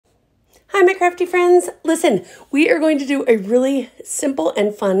Hi, my crafty friends. Listen, we are going to do a really simple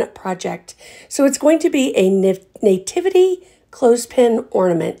and fun project. So it's going to be a nativity clothespin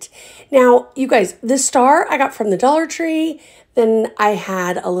ornament. Now, you guys, this star I got from the Dollar Tree. Then I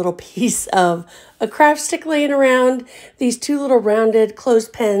had a little piece of a craft stick laying around, these two little rounded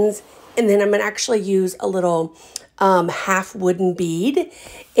clothespins, and then I'm going to actually use a little half wooden bead,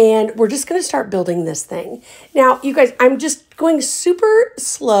 and we're just going to start building this thing. Now, you guys, I'm just going super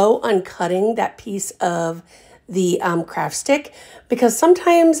slow on cutting that piece of the craft stick, because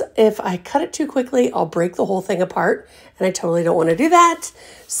sometimes if I cut it too quickly, I'll break the whole thing apart, and I totally don't want to do that.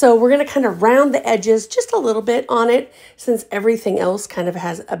 So we're going to kind of round the edges just a little bit on it, since everything else kind of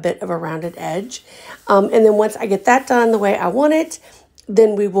has a bit of a rounded edge. And then once I get that done the way I want it,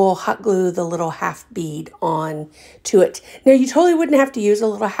 then we will hot glue the little half bead on to it. Now, you totally wouldn't have to use a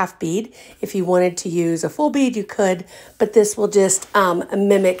little half bead. If you wanted to use a full bead, you could, but this will just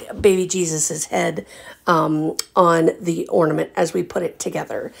mimic baby Jesus's head on the ornament as we put it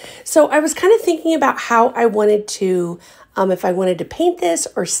together. So I was kind of thinking about how I wanted to, if I wanted to paint this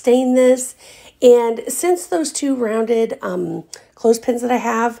or stain this. And since those two rounded clothespins that I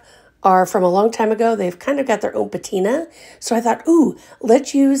have are from a long time ago, they've kind of got their own patina. So I thought, ooh,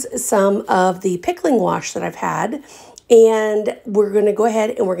 let's use some of the pickling wash that I've had. And we're going to go ahead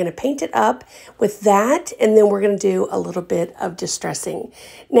and we're going to paint it up with that. And then we're going to do a little bit of distressing.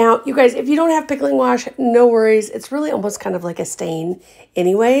 Now, you guys, if you don't have pickling wash, no worries. It's really almost kind of like a stain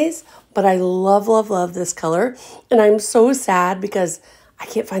anyways. But I love, love, love this color. And I'm so sad because I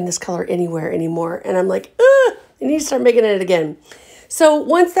can't find this color anywhere anymore. And I'm like, I need to start making it again. So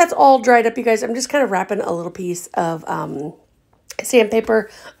once that's all dried up, you guys, I'm just kind of wrapping a little piece of sandpaper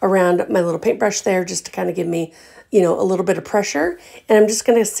around my little paintbrush there, just to kind of give me, you know, a little bit of pressure. And I'm just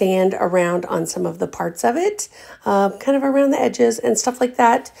going to sand around on some of the parts of it, kind of around the edges and stuff like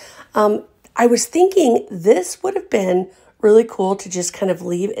that. I was thinking this would have been really cool to just kind of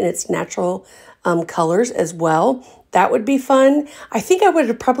leave in its natural colors as well. That would be fun. I think I would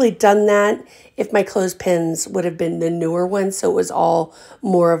have probably done that if my clothespins would have been the newer ones, so it was all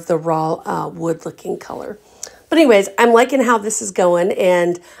more of the raw wood looking color. But anyways, I'm liking how this is going,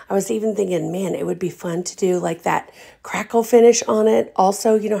 and I was even thinking, man, it would be fun to do like that crackle finish on it.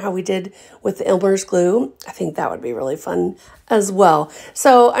 Also, you know how we did with the Elmer's glue? I think that would be really fun as well.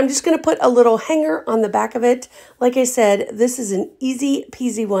 So I'm just going to put a little hanger on the back of it. Like I said, this is an easy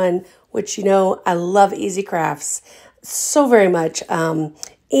peasy one, which, you know, I love easy crafts so very much. And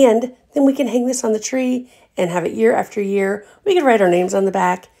then we can hang this on the tree and have it year after year. We can write our names on the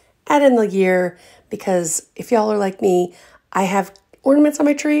back, add in the year, because if y'all are like me, I have ornaments on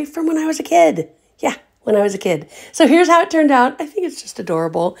my tree from when I was a kid. Yeah, when I was a kid. So here's how it turned out. I think it's just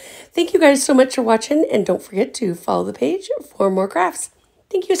adorable. Thank you guys so much for watching, and don't forget to follow the page for more crafts.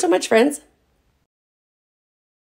 Thank you so much, friends.